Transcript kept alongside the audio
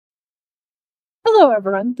Hello,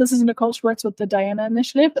 everyone. This is Nicole Schwartz with the Diana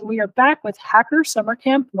Initiative, and we are back with Hacker Summer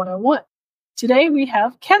Camp 101. Today we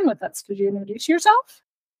have Ken with us. Could you introduce yourself?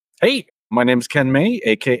 Hey, my name is Ken May,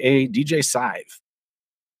 aka DJ Scythe.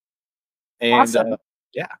 And Awesome.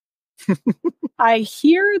 yeah, I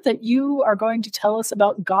hear that you are going to tell us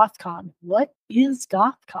about Gothcon. What is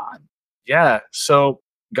Gothcon? yeah. So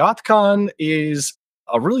Gothcon is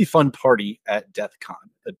a really fun party at DEFCON.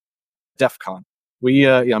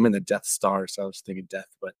 I'm in the Death Star, so I was thinking death,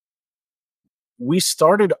 but we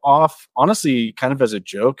started off honestly kind of as a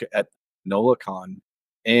joke at NOLACon,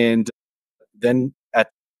 and then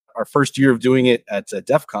at our first year of doing it at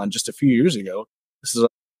DEF CON just a few years ago. This is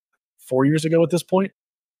 4 years ago at this point.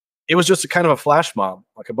 It was just a kind of a flash mob,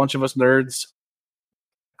 like a bunch of us nerds,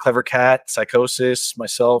 Clever Cat, Psychosis,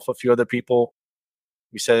 myself, a few other people.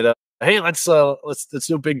 We said, "Hey, let's do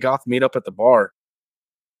a big goth meetup at the bar,"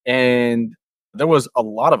 and there was a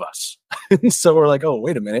lot of us. So we're like, "Oh,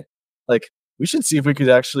 wait a minute! Like, we should see if we could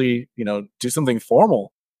actually, do something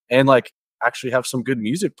formal and like actually have some good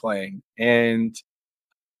music playing." And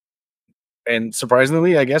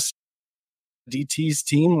surprisingly, I guess DT's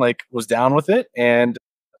team like was down with it, and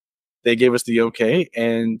they gave us the okay,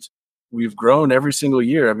 and we've grown every single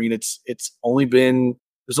year. I mean, it's only been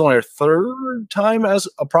there's only our third time as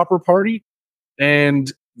a proper party, and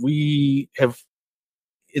we have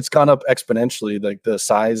it's gone up exponentially, like the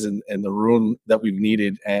size and the room that we've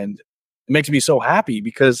needed, and it makes me so happy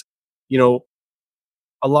because you know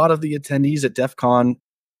a lot of the attendees at DEF CON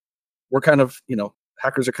we're kind of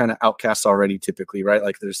hackers are kind of outcasts already typically, right?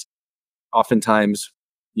 Like there's oftentimes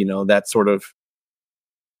that sort of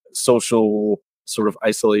social sort of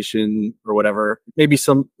isolation or whatever, maybe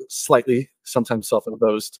some slightly sometimes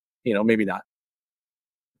self-imposed, maybe not.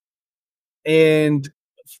 And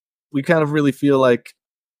we kind of really feel like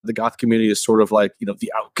the goth community is sort of like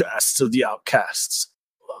the outcasts of the outcasts,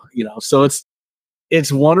 so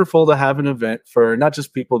it's wonderful to have an event for not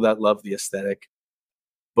just people that love the aesthetic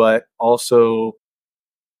but also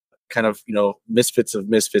kind of misfits of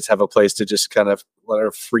misfits have a place to just kind of let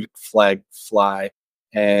our freak flag fly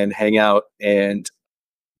and hang out, and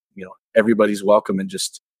everybody's welcome and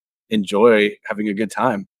just enjoy having a good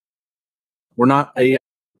time. We're not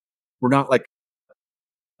like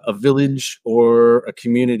a village or a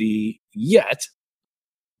community yet.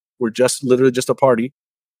 We're just literally just a party,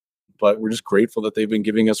 but we're just grateful that they've been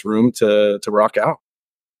giving us room to rock out.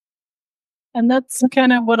 And that's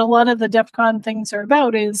kind of what a lot of the DEF CON things are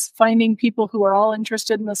about, is finding people who are all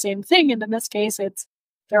interested in the same thing. And in this case,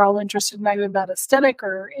 they're all interested in either that aesthetic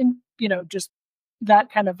or in, just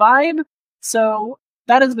that kind of vibe. So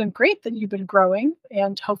that has been great that you've been growing,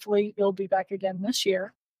 and hopefully you'll be back again this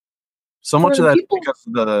year. So much of that is because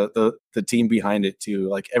of the team behind it too.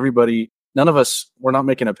 Like everybody, none of us, we're not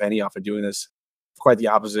making a penny off of doing this. Quite the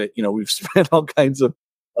opposite. We've spent all kinds of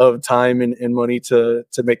time and money to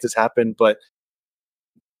make this happen. But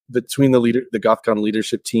between the Gothcon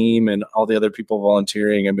leadership team and all the other people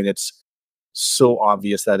volunteering, I mean, it's so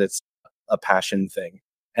obvious that it's a passion thing.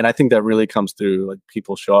 And I think that really comes through. Like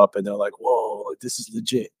people show up and they're like, "Whoa, this is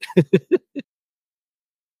legit."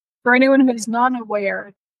 For anyone who is not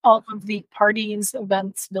aware, all of the parties,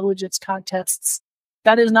 events, villages, contests,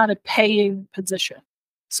 that is not a paying position.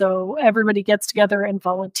 So everybody gets together and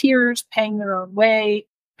volunteers, paying their own way,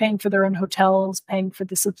 paying for their own hotels, paying for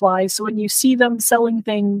the supplies. So when you see them selling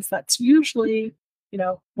things, that's usually,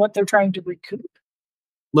 what they're trying to recoup.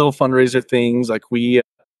 Little fundraiser things like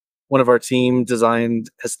one of our team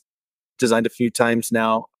has designed a few times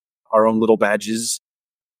now our own little badges.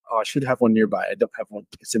 Oh, I should have one nearby. I don't have one.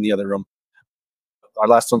 It's in the other room. Our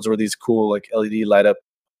last ones were these cool like LED light up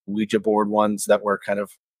Ouija board ones that were kind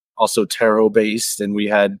of also tarot based, and we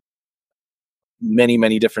had many,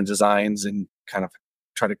 many different designs and kind of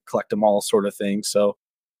try to collect them all sort of thing. So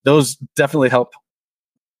those definitely help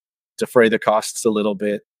defray the costs a little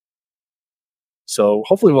bit. So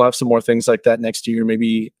hopefully we'll have some more things like that next year.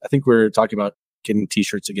 Maybe I think we're talking about getting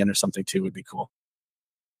t-shirts again or something too would be cool.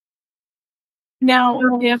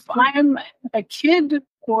 Now, if I'm a kid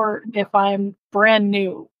or if I'm brand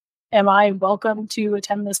new, am I welcome to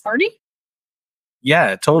attend this party?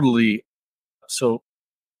 Yeah, totally. So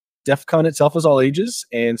DEF CON itself is all ages,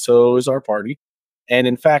 and so is our party. And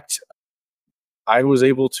in fact, I was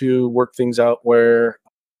able to work things out where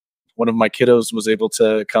one of my kiddos was able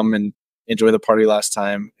to come and enjoy the party last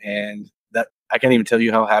time. And that I can't even tell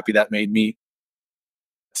you how happy that made me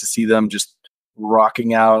to see them just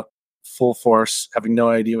rocking out full force, having no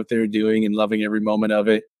idea what they were doing and loving every moment of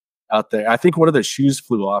it out there. I think one of their shoes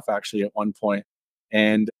flew off actually at one point.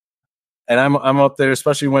 And I'm up there,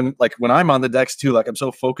 especially when I'm on the decks too. Like I'm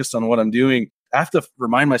so focused on what I'm doing I have to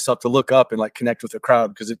remind myself to look up and like connect with the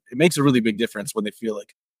crowd because it makes a really big difference when they feel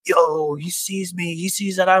like, yo, he sees me, he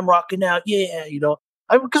sees that I'm rocking out. Yeah,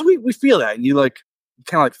 because we feel that. And you like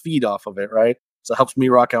kind of like feed off of it, right? So it helps me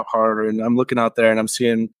rock out harder. And I'm looking out there and I'm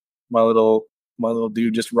seeing my little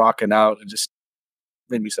dude just rocking out. It just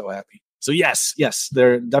made me so happy. So yes,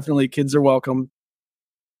 they're definitely kids are welcome.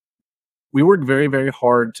 We work very, very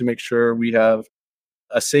hard to make sure we have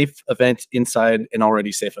a safe event inside an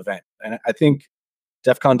already safe event. And I think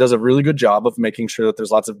DEF CON does a really good job of making sure that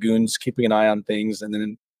there's lots of goons keeping an eye on things. And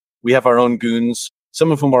then we have our own goons,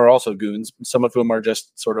 some of whom are also goons, some of whom are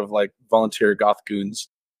just sort of like volunteer goth goons.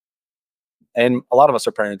 And a lot of us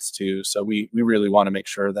are parents too. So we really want to make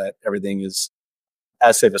sure that everything is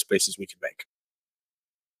as safe a space as we can make.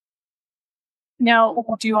 Now,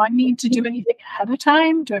 do I need to do anything ahead of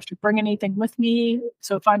time? Do I have to bring anything with me?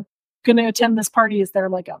 So if I'm going to attend this party, is there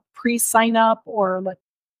like a pre-sign up or like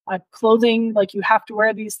clothing? Like you have to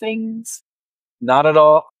wear these things? Not at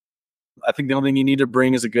all. I think the only thing you need to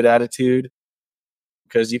bring is a good attitude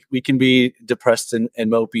because we can be depressed and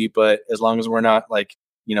mopey, but as long as we're not like,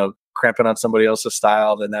 cramping on somebody else's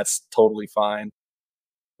style, then that's totally fine.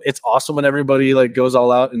 It's awesome when everybody like goes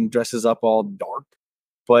all out and dresses up all dark,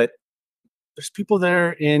 but there's people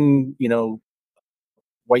there in,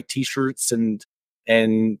 white t-shirts and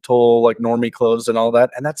total like normie clothes and all that.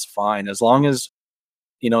 And that's fine. As long as,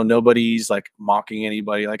 nobody's like mocking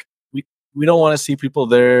anybody. Like we don't want to see people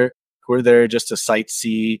there who are there just to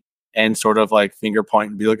sightsee and sort of like finger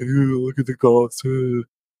point and be like, look at the goths,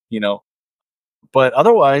 but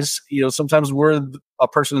otherwise, sometimes we're a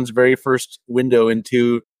person's very first window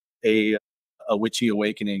into a witchy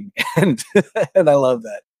awakening. And, and I love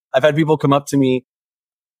that. I've had people come up to me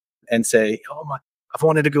and say, "Oh my, I've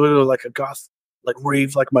wanted to go to like a goth like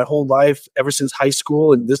rave like my whole life ever since high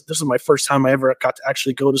school, and this is my first time I ever got to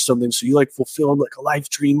actually go to something. So you like fulfilled like a life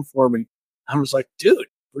dream for me." I was like, "Dude,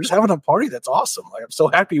 we're just having a party. That's awesome. Like I'm so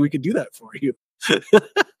happy we could do that for you."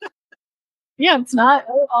 Yeah, it's not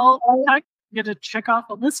all get to check off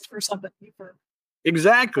a list for somebody for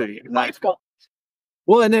Exactly. life goal.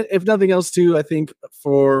 Well, and if nothing else, too, I think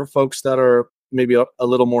for folks that are maybe a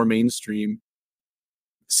little more mainstream,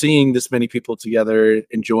 seeing this many people together,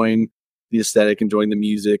 enjoying the aesthetic, enjoying the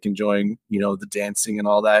music, enjoying, the dancing and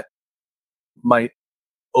all that might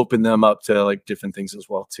open them up to like different things as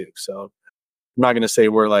well, too. So I'm not going to say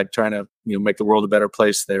we're like trying to, make the world a better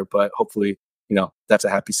place there, but hopefully, that's a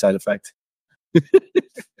happy side effect.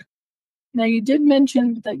 Now, you did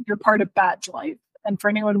mention that you're part of Badge Life. And for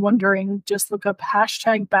anyone wondering, just look up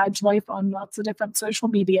hashtag Badge Life on lots of different social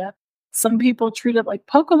media. Some people treat it like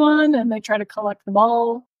Pokemon and they try to collect them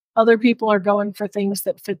all. Other people are going for things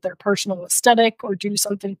that fit their personal aesthetic or do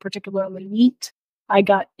something particularly neat. I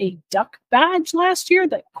got a duck badge last year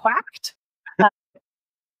that quacked.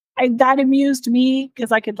 That amused me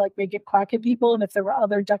because I could like make it quack at people. And if there were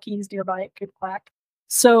other duckies nearby, it could quack.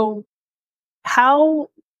 So how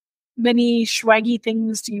many swaggy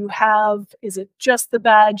things do you have? Is it just the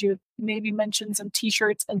badge? You maybe mentioned some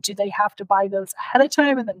t-shirts, and do they have to buy those ahead of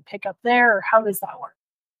time and then pick up there, or how does that work?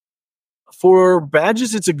 For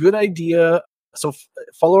badges, it's a good idea. So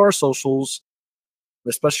follow our socials,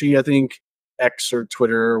 especially I think X or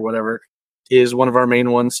Twitter or whatever is one of our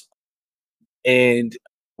main ones. And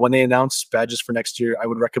when they announce badges for next year, I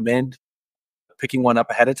would recommend picking one up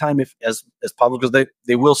ahead of time if as possible because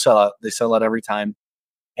they will sell out. They sell out every time.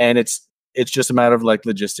 And it's just a matter of like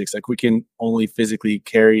logistics. Like we can only physically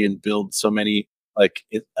carry and build so many like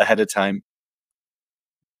ahead of time.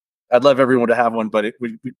 I'd love everyone to have one, but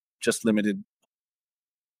we just limited.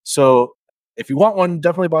 So if you want one,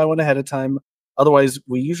 definitely buy one ahead of time. Otherwise,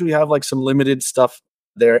 we usually have like some limited stuff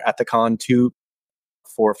there at the con too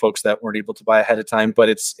for folks that weren't able to buy ahead of time, but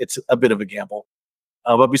it's a bit of a gamble.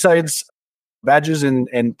 But besides badges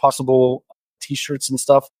and possible t-shirts and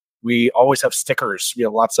stuff, we always have stickers. We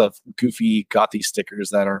have lots of goofy, gothy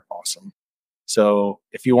stickers that are awesome. So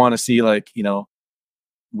if you want to see like,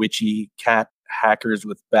 witchy cat hackers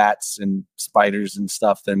with bats and spiders and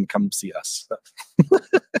stuff, then come see us.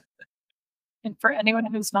 And for anyone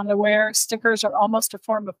who's not aware, stickers are almost a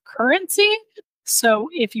form of currency. So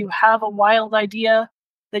if you have a wild idea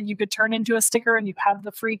that you could turn into a sticker and you have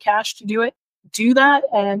the free cash to do it, do that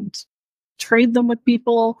and trade them with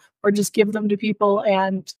people or just give them to people,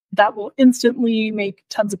 and that will instantly make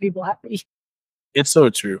tons of people happy. It's so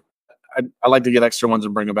true. I like to get extra ones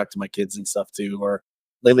and bring them back to my kids and stuff too. Or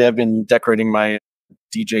lately I've been decorating my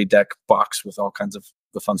DJ deck box with all kinds of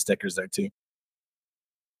the fun stickers there too.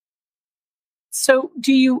 So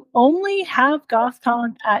do you only have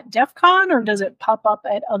Gothcon at DEF CON, or does it pop up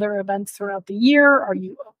at other events throughout the year? Are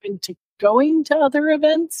you open to going to other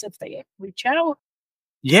events if they reach out?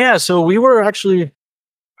 Yeah, so we were actually,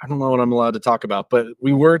 I don't know what I'm allowed to talk about, but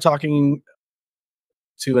we were talking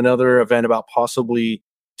to another event about possibly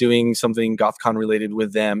doing something Gothcon related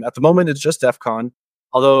with them. At the moment, it's just DEF CON,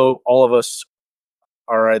 although all of us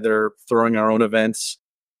are either throwing our own events,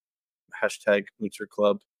 hashtag Moocher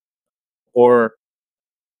Club, or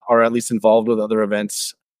are at least involved with other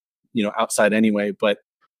events, outside anyway. But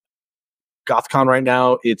Gothcon right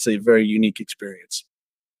now, it's a very unique experience.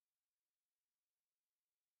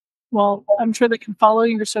 Well, I'm sure they can follow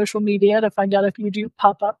your social media to find out if you do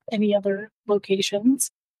pop up any other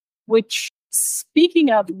locations. Which, speaking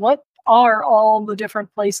of, what are all the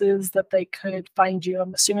different places that they could find you?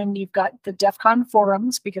 I'm assuming you've got the DEF CON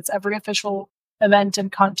forums, because every official event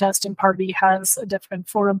and contest and party has a different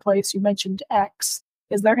forum place. You mentioned X.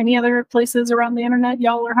 Is there any other places around the internet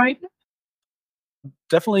y'all are hiding?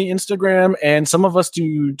 Definitely Instagram, and some of us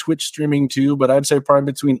do Twitch streaming too, but I'd say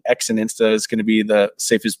probably between X and Insta is going to be the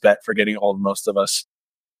safest bet for getting a hold of most of us.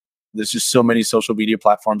 There's just so many social media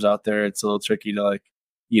platforms out there. It's a little tricky to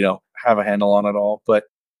have a handle on it all, but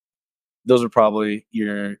those are probably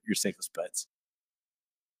your safest bets.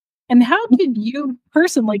 And how did you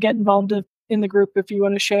personally get involved in the group, if you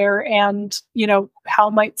want to share? And,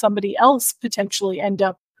 how might somebody else potentially end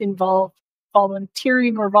up involved,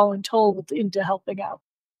 volunteering or voluntold into helping out?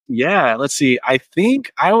 Yeah, let's see. I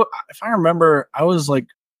think if I remember, I was like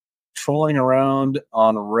trolling around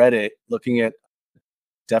on Reddit looking at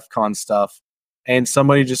DEF CON stuff, and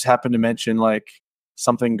somebody just happened to mention like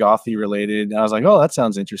something gothy related. And I was like, oh, that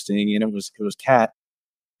sounds interesting. And it was Kat.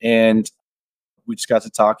 And we just got to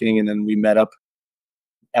talking, and then we met up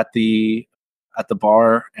at the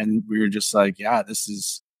bar, and we were just like, yeah, this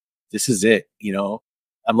is it.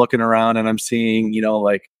 I'm looking around and I'm seeing,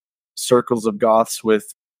 like circles of goths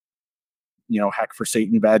with, Hack for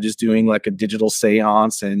Satan badges doing like a digital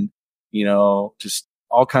seance, and, just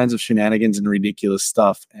all kinds of shenanigans and ridiculous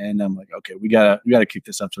stuff. And I'm like, okay, we gotta kick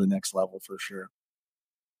this up to the next level for sure.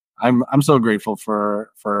 I'm so grateful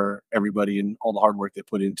for everybody and all the hard work they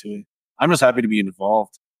put into it. I'm just happy to be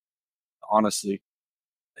involved, honestly.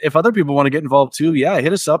 If other people want to get involved too, yeah,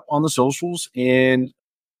 hit us up on the socials. And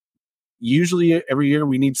usually every year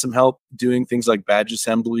we need some help doing things like badge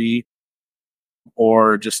assembly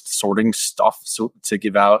or just sorting stuff to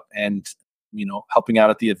give out, and helping out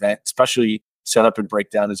at the event, especially setup and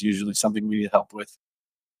breakdown is usually something we need help with.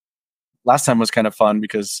 Last time was kind of fun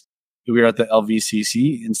because we were at the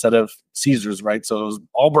LVCC instead of Caesars, right? So it was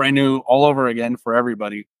all brand new, all over again for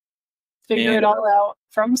everybody. Figure it all out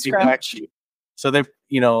from scratch. Exactly. So they,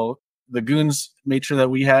 the goons made sure that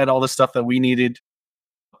we had all the stuff that we needed,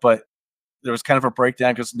 but there was kind of a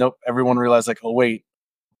breakdown because everyone realized like, oh wait,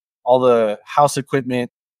 all the house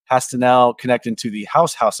equipment has to now connect into the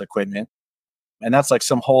house equipment, and that's like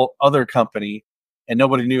some whole other company, and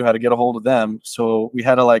nobody knew how to get a hold of them. So we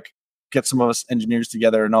had to like get some of us engineers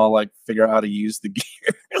together and all like figure out how to use the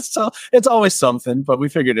gear. So it's always something, but we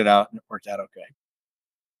figured it out and it worked out okay.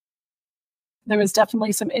 There was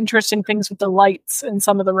definitely some interesting things with the lights in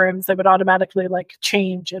some of the rooms that would automatically like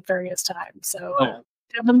change at various times. So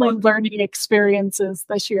definitely learning experiences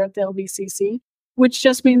this year at the LVCC, which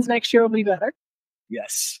just means next year will be better.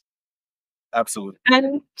 Yes, absolutely.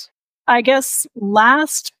 And I guess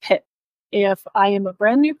last pitch, if I am a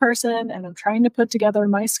brand new person and I'm trying to put together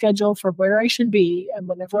my schedule for where I should be, and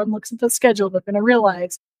when everyone looks at the schedule, they're going to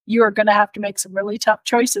realize you are going to have to make some really tough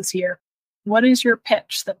choices here. What is your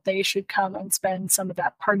pitch that they should come and spend some of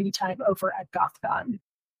that party time over at Gothcon?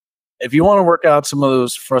 If you want to work out some of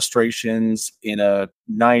those frustrations in a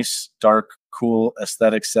nice, dark, cool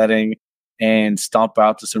aesthetic setting and stomp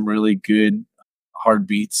out to some really good hard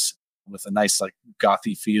beats with a nice like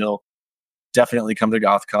gothy feel, definitely come to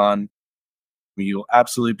Gothcon. You'll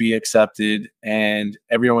absolutely be accepted, and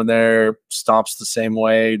everyone there stomps the same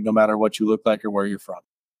way, no matter what you look like or where you're from.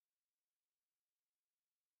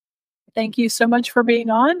 Thank you so much for being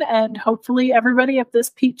on, and hopefully everybody, if this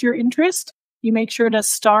piqued your interest, you make sure to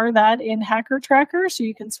star that in Hacker Tracker so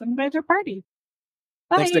you can swing by their party.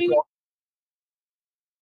 Bye. Thanks, Nicole.